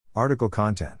Article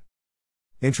content.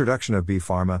 Introduction of B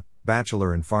Pharma,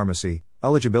 Bachelor in Pharmacy,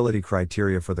 eligibility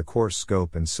criteria for the course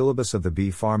scope and syllabus of the B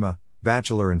Pharma,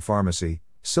 Bachelor in Pharmacy.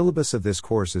 Syllabus of this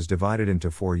course is divided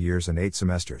into 4 years and 8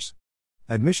 semesters.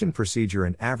 Admission procedure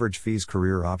and average fees,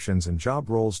 career options and job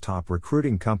roles, top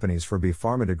recruiting companies for B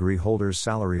Pharma degree holders,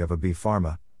 salary of a B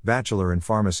Pharma, Bachelor in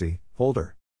Pharmacy,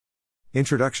 holder.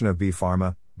 Introduction of B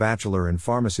Pharma, Bachelor in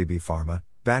Pharmacy. B Pharma,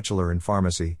 Bachelor in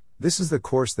Pharmacy, this is the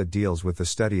course that deals with the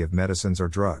study of medicines or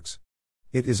drugs.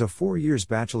 It is a 4 years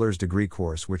bachelor's degree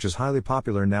course which is highly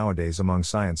popular nowadays among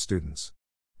science students.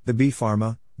 The B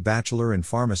Pharma, Bachelor in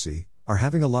Pharmacy, are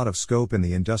having a lot of scope in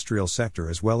the industrial sector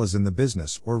as well as in the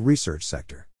business or research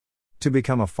sector. To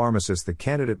become a pharmacist, the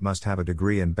candidate must have a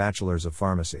degree in Bachelor's of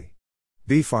Pharmacy.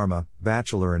 B Pharma,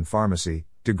 Bachelor in Pharmacy,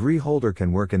 degree holder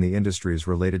can work in the industries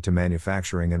related to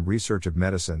manufacturing and research of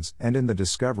medicines and in the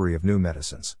discovery of new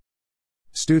medicines.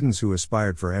 Students who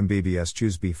aspired for MBBS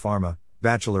choose B Pharma,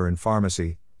 Bachelor in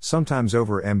Pharmacy, sometimes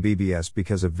over MBBS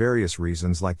because of various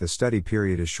reasons, like the study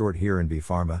period is short here in B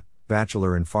Pharma,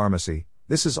 Bachelor in Pharmacy.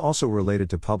 This is also related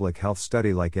to public health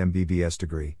study like MBBS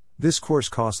degree. This course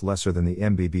costs lesser than the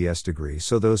MBBS degree,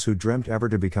 so those who dreamt ever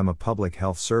to become a public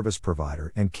health service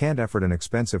provider and can't afford an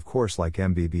expensive course like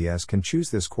MBBS can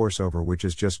choose this course over, which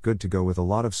is just good to go with a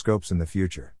lot of scopes in the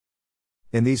future.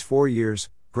 In these 4 years,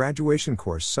 graduation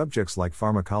course subjects like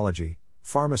pharmacology,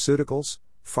 pharmaceuticals,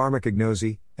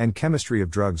 pharmacognosy, and chemistry of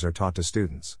drugs are taught to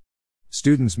students.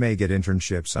 Students may get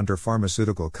internships under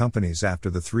pharmaceutical companies after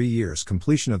the 3 years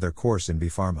completion of their course in B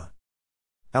Pharma.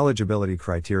 Eligibility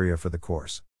criteria for the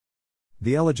course.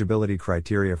 The eligibility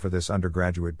criteria for this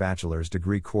undergraduate bachelor's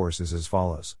degree course is as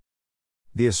follows.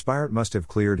 The aspirant must have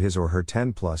cleared his or her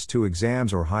 10+2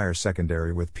 exams or higher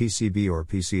secondary with PCB or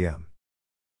PCM.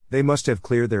 They must have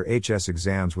cleared their HS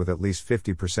exams with at least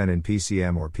 50% in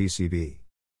PCM or PCB.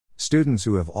 Students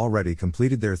who have already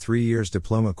completed their 3 years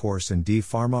diploma course in D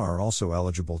Pharma are also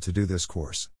eligible to do this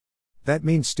course. That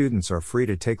means students are free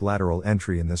to take lateral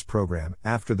entry in this program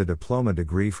after the diploma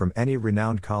degree from any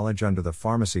renowned college under the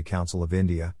Pharmacy Council of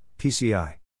India,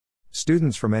 PCI.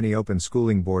 Students from any open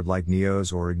schooling board like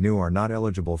NIOS or IGNOU are not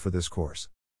eligible for this course.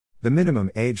 The minimum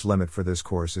age limit for this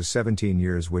course is 17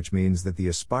 years, which means that the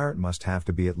aspirant must have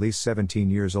to be at least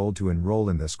 17 years old to enroll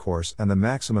in this course, and the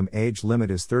maximum age limit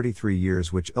is 33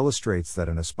 years, which illustrates that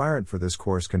an aspirant for this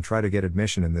course can try to get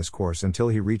admission in this course until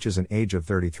he reaches an age of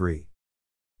 33.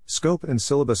 Scope and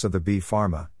syllabus of the B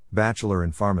Pharma, Bachelor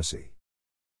in Pharmacy.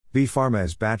 B Pharma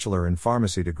as Bachelor in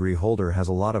Pharmacy degree holder has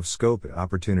a lot of scope and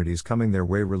opportunities coming their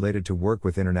way related to work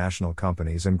with international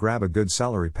companies and grab a good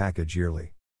salary package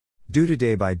yearly. Due to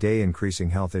day-by-day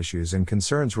increasing health issues and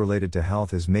concerns related to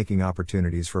health is making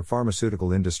opportunities for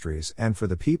pharmaceutical industries and for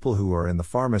the people who are in the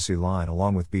pharmacy line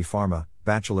along with B Pharma,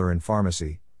 Bachelor in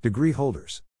Pharmacy, degree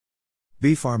holders.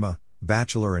 B Pharma,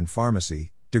 Bachelor in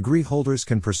Pharmacy, degree holders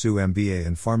can pursue MBA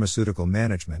in Pharmaceutical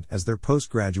Management as their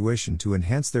post-graduation to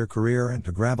enhance their career and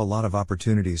to grab a lot of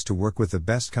opportunities to work with the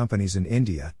best companies in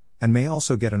India, and may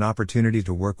also get an opportunity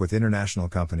to work with international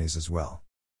companies as well.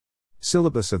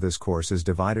 Syllabus of this course is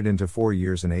divided into 4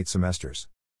 years and 8 semesters.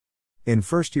 In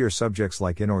first year, subjects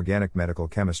like inorganic medical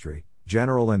chemistry,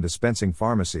 general and dispensing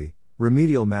pharmacy,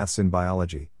 remedial maths and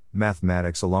biology,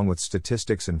 mathematics along with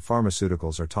statistics and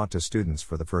pharmaceuticals are taught to students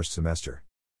for the first semester.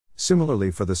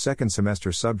 Similarly, for the second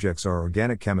semester, subjects are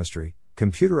organic chemistry,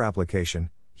 computer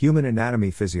application, human anatomy,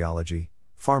 physiology,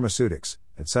 pharmaceutics,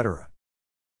 etc.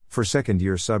 For second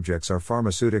year, subjects are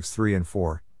pharmaceutics 3 and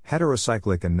 4,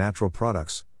 heterocyclic and natural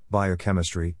products,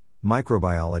 biochemistry,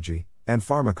 microbiology, and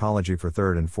pharmacology for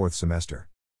third and fourth semester.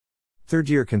 Third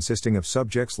year consisting of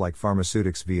subjects like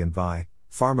pharmaceutics V and Vi,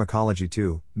 pharmacology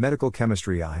 2, medical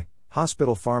chemistry I,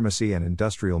 hospital pharmacy and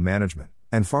industrial management,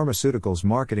 and pharmaceuticals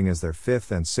marketing as their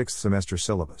fifth and sixth semester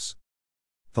syllabus.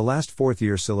 The last fourth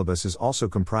year syllabus is also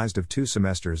comprised of 2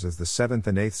 semesters as the 7th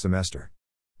and 8th semester.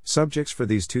 Subjects for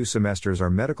these 2 semesters are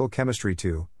medical chemistry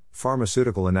 2,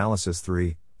 pharmaceutical analysis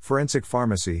 3, forensic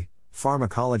pharmacy,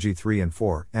 pharmacology 3 and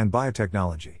 4, and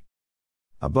biotechnology.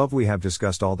 Above we have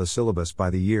discussed all the syllabus by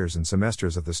the years and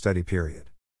semesters of the study period.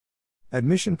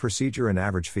 Admission procedure and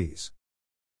average fees.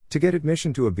 To get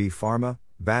admission to a B Pharma,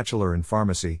 Bachelor in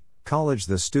Pharmacy, college,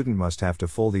 the student must have to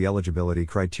fulfill the eligibility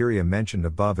criteria mentioned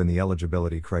above in the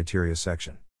eligibility criteria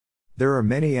section. There are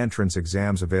many entrance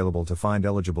exams available to find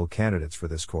eligible candidates for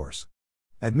this course.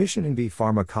 Admission in B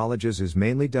Pharma colleges is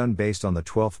mainly done based on the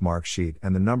 12th mark sheet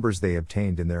and the numbers they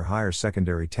obtained in their higher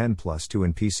secondary 10+2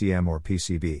 in PCM or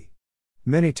PCB.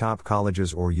 Many top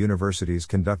colleges or universities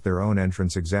conduct their own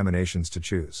entrance examinations to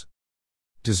choose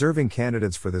deserving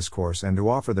candidates for this course and to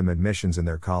offer them admissions in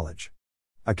their college.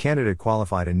 A candidate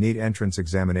qualified in NEET entrance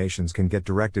examinations can get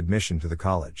direct admission to the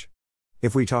college.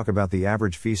 If we talk about the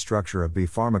average fee structure of B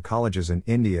Pharma colleges in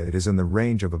India, it is in the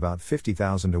range of about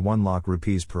 50,000 to 1 lakh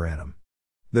rupees per annum.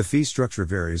 The fee structure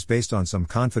varies based on some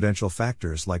confidential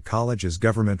factors like college is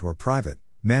government or private,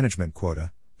 management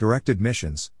quota, direct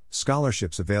admissions,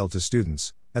 scholarships availed to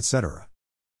students, etc.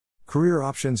 Career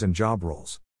options and job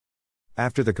roles.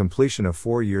 After the completion of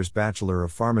 4 years Bachelor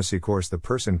of Pharmacy course, the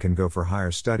person can go for higher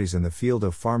studies in the field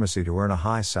of pharmacy to earn a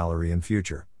high salary in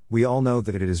future. We all know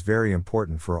that it is very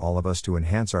important for all of us to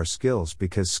enhance our skills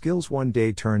because skills one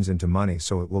day turns into money,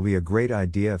 so it will be a great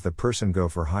idea if the person go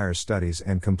for higher studies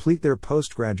and complete their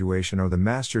post-graduation or the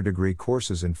master degree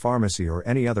courses in pharmacy or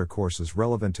any other courses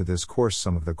relevant to this course.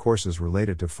 Some of the courses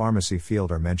related to pharmacy field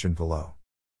are mentioned below.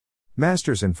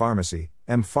 Masters in Pharmacy,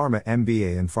 M.Pharma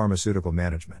MBA in Pharmaceutical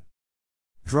Management.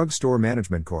 Drugstore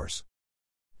Management course.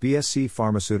 BSc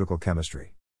Pharmaceutical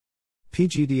Chemistry.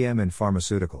 PGDM in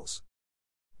Pharmaceuticals.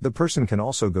 The person can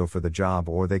also go for the job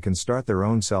or they can start their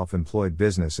own self-employed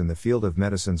business in the field of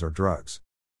medicines or drugs.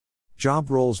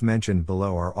 Job roles mentioned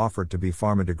below are offered to B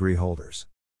Pharma degree holders.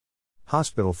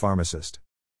 Hospital Pharmacist.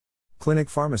 Clinic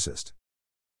Pharmacist.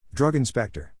 Drug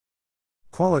Inspector.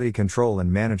 Quality Control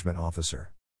and Management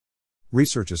Officer.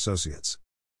 Research Associates.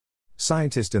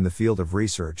 Scientist in the field of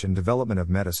research and development of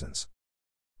medicines.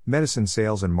 Medicine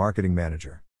Sales and Marketing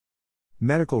Manager.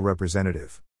 Medical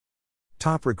Representative.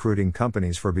 Top recruiting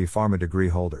companies for B Pharma degree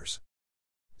holders.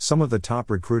 Some of the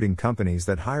top recruiting companies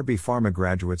that hire B Pharma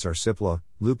graduates are Cipla,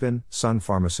 Lupin, Sun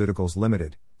Pharmaceuticals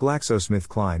Limited,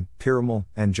 GlaxoSmithKline, Piramal,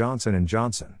 and Johnson &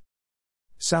 Johnson.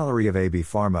 Salary of a B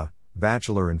Pharma,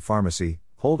 Bachelor in Pharmacy,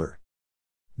 holder.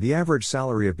 The average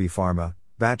salary of B Pharma,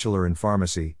 Bachelor in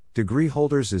Pharmacy, degree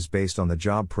holders is based on the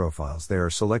job profiles they are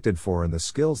selected for and the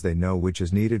skills they know which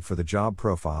is needed for the job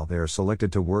profile they are selected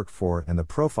to work for and the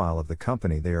profile of the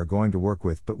company they are going to work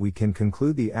with. But we can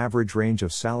conclude the average range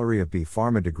of salary of B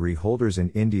Pharma degree holders in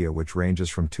India, which ranges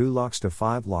from 2 lakhs to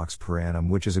 5 lakhs per annum,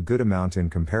 which is a good amount in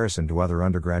comparison to other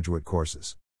undergraduate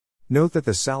courses. Note that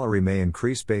the salary may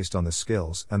increase based on the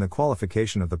skills and the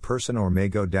qualification of the person or may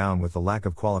go down with the lack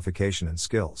of qualification and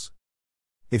skills.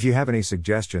 If you have any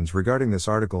suggestions regarding this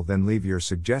article, then leave your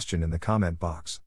suggestion in the comment box.